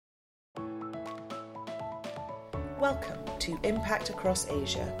Welcome to Impact Across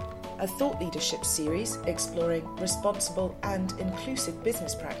Asia, a thought leadership series exploring responsible and inclusive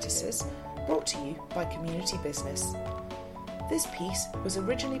business practices brought to you by Community Business. This piece was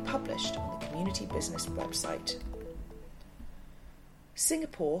originally published on the Community Business website.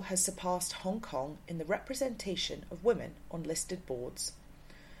 Singapore has surpassed Hong Kong in the representation of women on listed boards.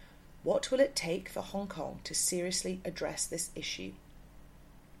 What will it take for Hong Kong to seriously address this issue?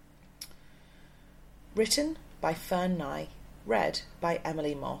 Written by Fern Ngai, read by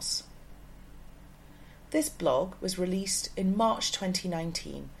Emily Moss. This blog was released in March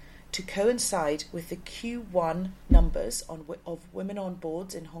 2019 to coincide with the Q1 numbers of women on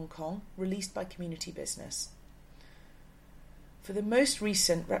boards in Hong Kong released by Community Business. For the most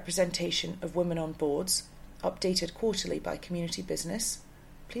recent representation of women on boards, updated quarterly by Community Business,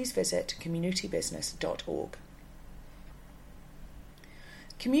 please visit communitybusiness.org.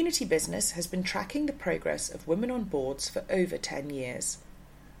 Community Business has been tracking the progress of women on boards for over 10 years.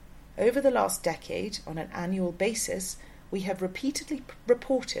 Over the last decade, on an annual basis, we have repeatedly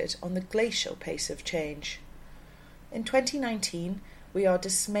reported on the glacial pace of change. In 2019, we are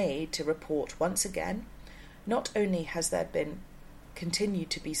dismayed to report once again, not only has there been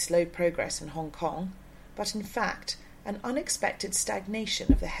continued to be slow progress in Hong Kong, but in fact, an unexpected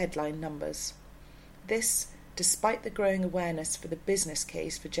stagnation of the headline numbers. This, despite the growing awareness for the business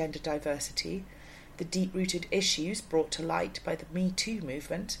case for gender diversity, the deep-rooted issues brought to light by the Me Too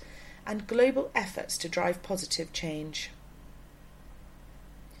movement, and global efforts to drive positive change.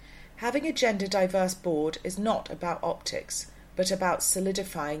 Having a gender-diverse board is not about optics, but about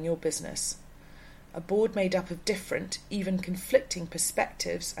solidifying your business. A board made up of different, even conflicting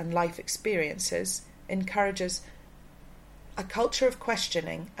perspectives and life experiences encourages a culture of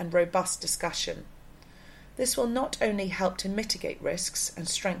questioning and robust discussion. This will not only help to mitigate risks and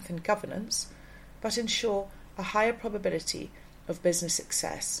strengthen governance, but ensure a higher probability of business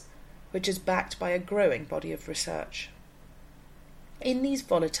success, which is backed by a growing body of research. In these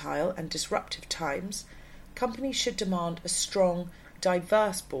volatile and disruptive times, companies should demand a strong,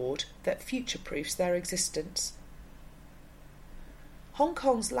 diverse board that future-proofs their existence. Hong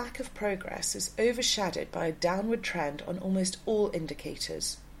Kong's lack of progress is overshadowed by a downward trend on almost all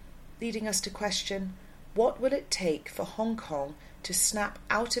indicators, leading us to question, what will it take for Hong Kong to snap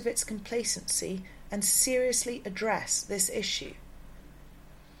out of its complacency and seriously address this issue?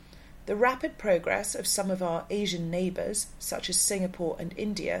 The rapid progress of some of our Asian neighbours, such as Singapore and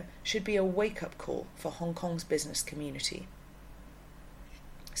India, should be a wake-up call for Hong Kong's business community.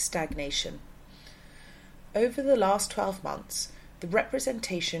 Stagnation. Over the last 12 months, the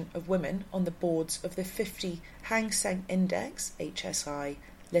representation of women on the boards of the 50 Hang Seng Index, HSI,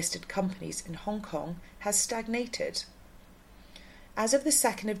 listed companies in Hong Kong has stagnated. As of the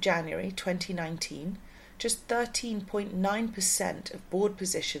 2nd of January 2019, just 13.9% of board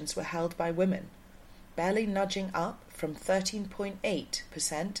positions were held by women, barely nudging up from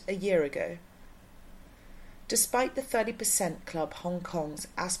 13.8% a year ago. Despite the 30% Club Hong Kong's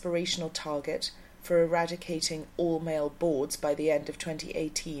aspirational target for eradicating all male boards by the end of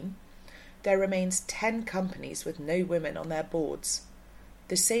 2018, there remains 10 companies with no women on their boards,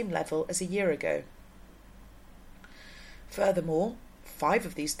 the same level as a year ago. Furthermore, 5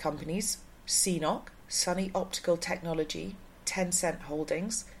 of these companies, CNOC, Sunny Optical Technology, Tencent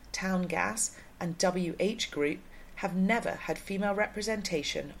Holdings, Town Gas, and WH Group, have never had female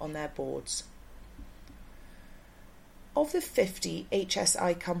representation on their boards. Of the 50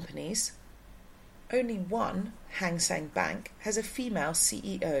 HSI companies, only one, Hang Seng Bank, has a female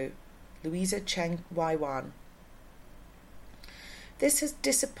CEO, Louisa Cheng Wai Wan. This has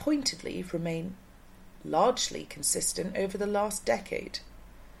disappointingly remained largely consistent over the last decade,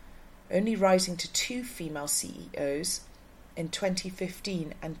 only rising to 2 female CEOs in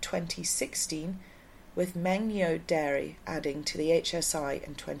 2015 and 2016, with Meng Nio Dairy adding to the HSI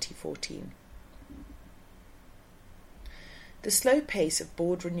in 2014. The slow pace of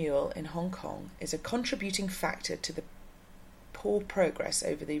board renewal in Hong Kong is a contributing factor to the poor progress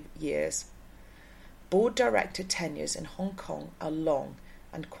over the years. Board director tenures in Hong Kong are long,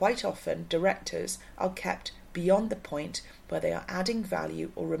 and quite often directors are kept beyond the point where they are adding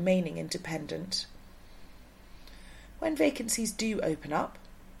value or remaining independent. When vacancies do open up,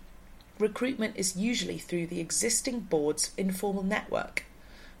 recruitment is usually through the existing board's informal network,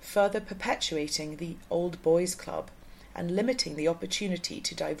 further perpetuating the old boys club and limiting the opportunity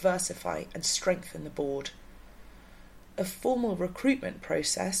to diversify and strengthen the board. A formal recruitment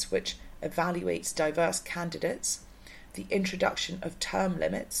process which evaluates diverse candidates, the introduction of term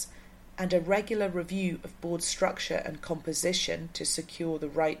limits, and a regular review of board structure and composition to secure the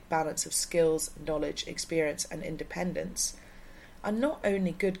right balance of skills, knowledge, experience and independence are not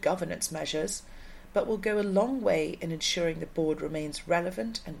only good governance measures, but will go a long way in ensuring the board remains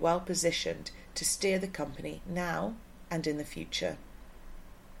relevant and well positioned to steer the company now and in the future.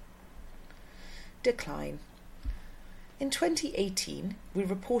 Decline. In 2018, we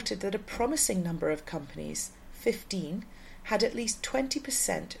reported that a promising number of companies, 15, had at least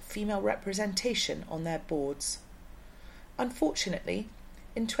 20% female representation on their boards. Unfortunately,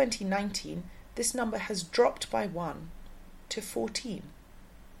 in 2019, this number has dropped by 1 to 14.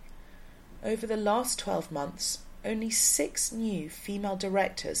 Over the last 12 months, only 6 new female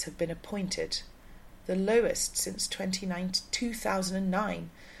directors have been appointed, the lowest since 2009,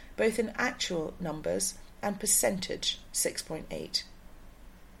 both in actual numbers and percentage, 6.8.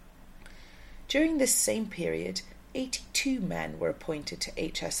 During this same period, 82 men were appointed to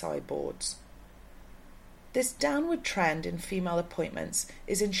HSI boards. This downward trend in female appointments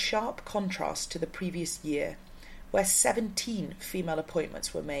is in sharp contrast to the previous year, where 17 female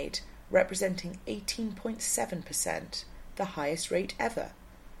appointments were made, representing 18.7%, the highest rate ever.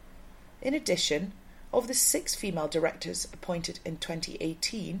 In addition, of the 6 female directors appointed in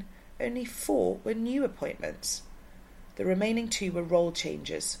 2018, only 4 were new appointments. The remaining 2 were role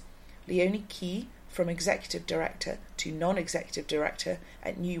changes. Leonie Key from Executive Director to Non-Executive Director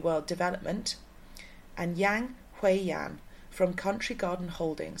at New World Development, and Yang Hui-Yan from Country Garden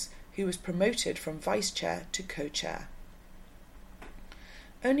Holdings, who was promoted from Vice Chair to Co-Chair.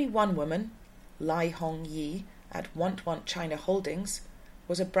 Only one woman, Lai Hong Yi at Want Want China Holdings,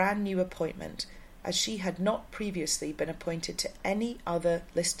 was a brand new appointment, as she had not previously been appointed to any other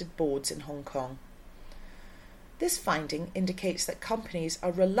listed boards in Hong Kong. This finding indicates that companies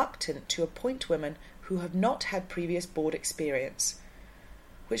are reluctant to appoint women who have not had previous board experience,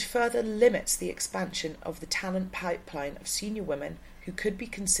 which further limits the expansion of the talent pipeline of senior women who could be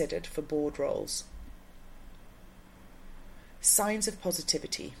considered for board roles. Signs of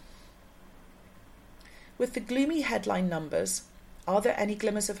positivity. With the gloomy headline numbers, are there any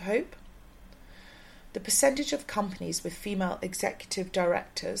glimmers of hope? The percentage of companies with female executive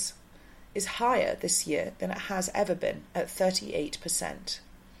directors is higher this year than it has ever been, at 38%.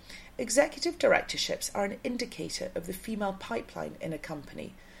 Executive directorships are an indicator of the female pipeline in a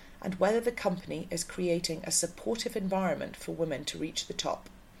company and whether the company is creating a supportive environment for women to reach the top.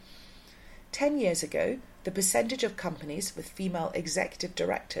 10 years ago, the percentage of companies with female executive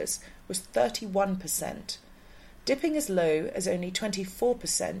directors was 31%, dipping as low as only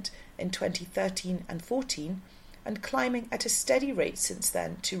 24% in 2013 and 14, and climbing at a steady rate since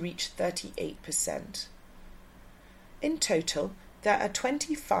then to reach 38%. In total, there are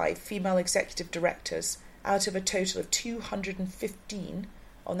 25 female executive directors out of a total of 215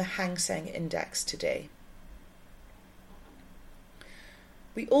 on the Hang Seng Index today.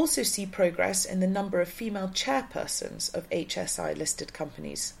 We also see progress in the number of female chairpersons of HSI listed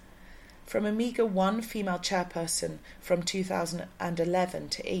companies. From a meagre 1 female chairperson from 2011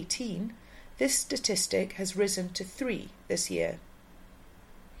 to 18, this statistic has risen to 3 this year.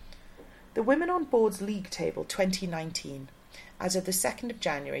 The Women on Boards League Table 2019, as of the 2nd of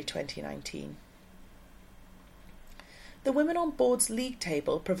January 2019. The Women on Boards League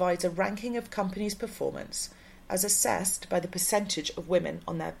Table provides a ranking of companies' performance as assessed by the percentage of women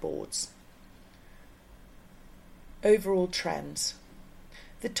on their boards. Overall trends.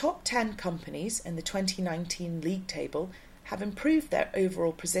 The top 10 companies in the 2019 League Table have improved their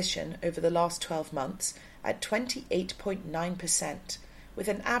overall position over the last 12 months at 28.9%, with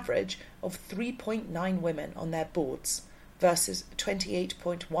an average of 3.9 women on their boards, versus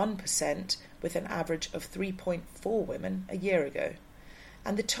 28.1% with an average of 3.4 women a year ago.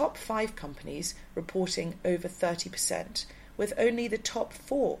 And the top 5 companies reporting over 30%, with only the top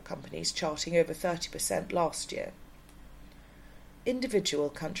 4 companies charting over 30% last year. Individual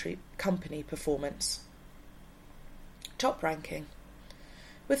company performance. Top ranking.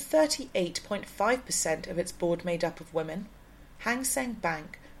 With 38.5% of its board made up of women, Hang Seng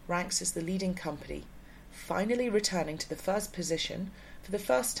Bank ranks as the leading company, finally returning to the first position for the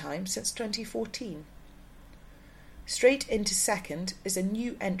first time since 2014. Straight into second is a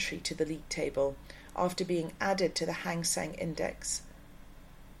new entry to the league table after being added to the Hang Seng Index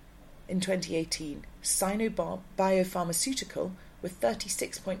in 2018, Sino Biopharmaceutical, with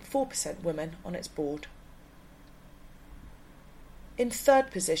 36.4% women on its board. In third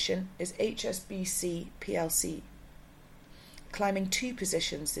position is HSBC plc, climbing 2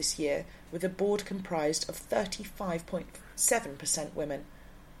 positions this year with a board comprised of 35.7% women,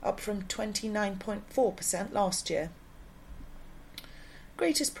 up from 29.4% last year.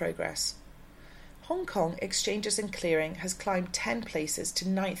 greatest progress. Hong Kong Exchanges and Clearing has climbed 10 places to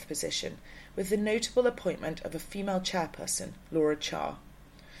 9th position, with the notable appointment of a female chairperson, Laura Cha.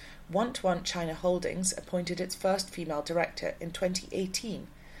 121 China Holdings appointed its first female director in 2018,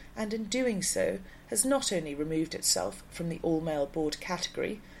 and in doing so has not only removed itself from the all-male board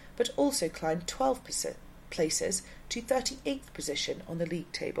category, but also climbed 12 places to 38th position on the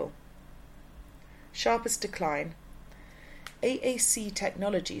league table. Sharpest decline. AAC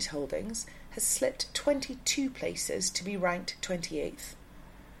Technologies Holdings has slipped 22 places to be ranked 28th.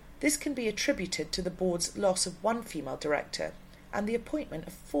 This can be attributed to the board's loss of one female director and the appointment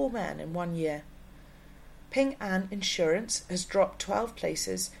of 4 men in 1 year. Ping An Insurance has dropped 12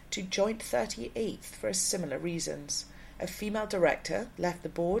 places to joint 38th for similar reasons. A female director left the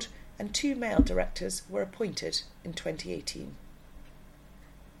board and 2 male directors were appointed in 2018.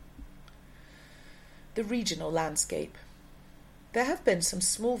 The regional landscape. There have been some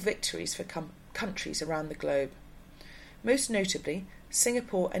small victories for countries around the globe. Most notably,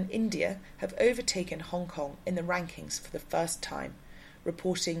 Singapore and India have overtaken Hong Kong in the rankings for the first time,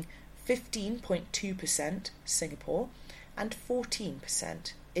 reporting 15.2% Singapore and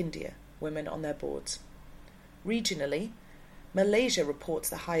 14% India women on their boards. Regionally, Malaysia reports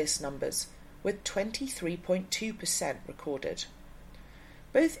the highest numbers, with 23.2% recorded.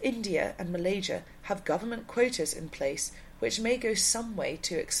 Both India and Malaysia have government quotas in place, which may go some way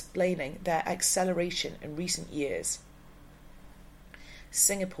to explaining their acceleration in recent years.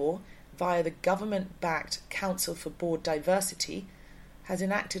 Singapore, via the government-backed Council for Board Diversity, has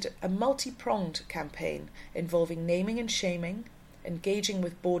enacted a multi-pronged campaign involving naming and shaming, engaging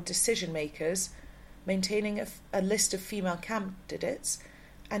with board decision-makers, maintaining a list of female candidates,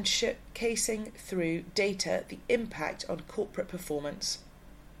 and showcasing through data the impact on corporate performance.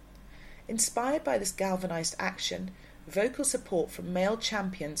 Inspired by this galvanised action, vocal support from male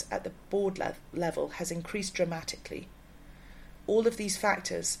champions at the board level has increased dramatically. All of these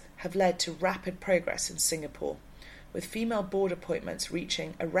factors have led to rapid progress in Singapore, with female board appointments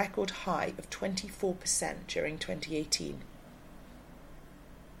reaching a record high of 24% during 2018.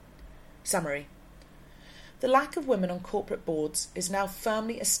 Summary. The lack of women on corporate boards is now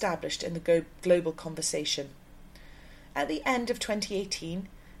firmly established in the global conversation. At the end of 2018,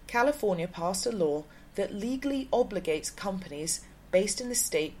 California passed a law that legally obligates companies based in the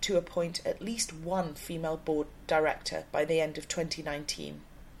state to appoint at least one female board director by the end of 2019.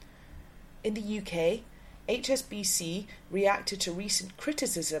 In the UK, HSBC reacted to recent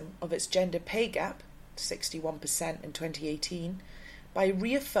criticism of its gender pay gap, 61% in 2018, by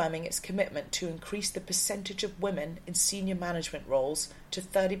reaffirming its commitment to increase the percentage of women in senior management roles to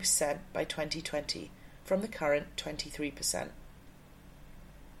 30% by 2020, from the current 23%.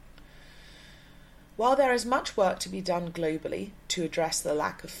 While there is much work to be done globally to address the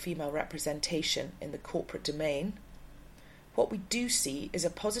lack of female representation in the corporate domain, what we do see is a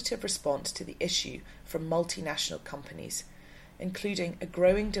positive response to the issue from multinational companies, including a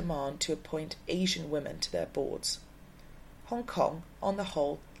growing demand to appoint Asian women to their boards. Hong Kong, on the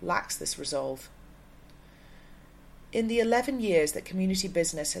whole, lacks this resolve. In the 11 years that Community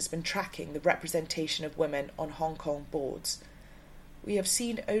Business has been tracking the representation of women on Hong Kong boards, we have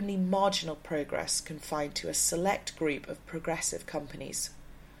seen only marginal progress confined to a select group of progressive companies.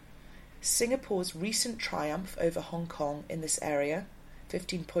 Singapore's recent triumph over Hong Kong in this area,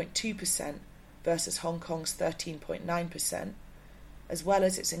 15.2% versus Hong Kong's 13.9%, as well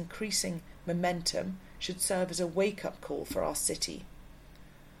as its increasing momentum, should serve as a wake-up call for our city.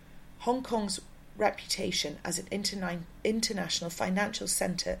 Hong Kong's reputation as an international financial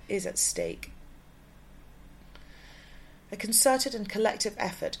centre is at stake. A concerted and collective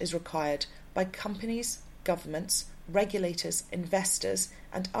effort is required by companies, governments, regulators, investors,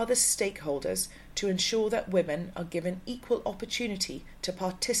 and other stakeholders to ensure that women are given equal opportunity to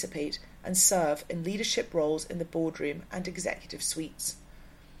participate and serve in leadership roles in the boardroom and executive suites.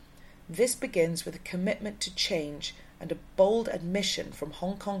 This begins with a commitment to change and a bold admission from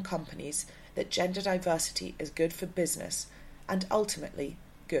Hong Kong companies that gender diversity is good for business and ultimately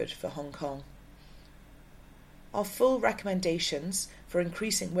good for Hong Kong. Our full recommendations for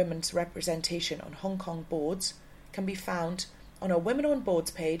increasing women's representation on Hong Kong boards can be found on our Women on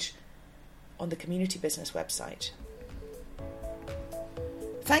Boards page on the Community Business website.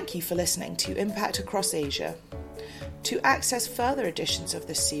 Thank you for listening to Impact Across Asia. To access further editions of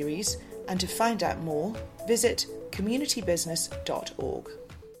this series and to find out more, visit communitybusiness.org.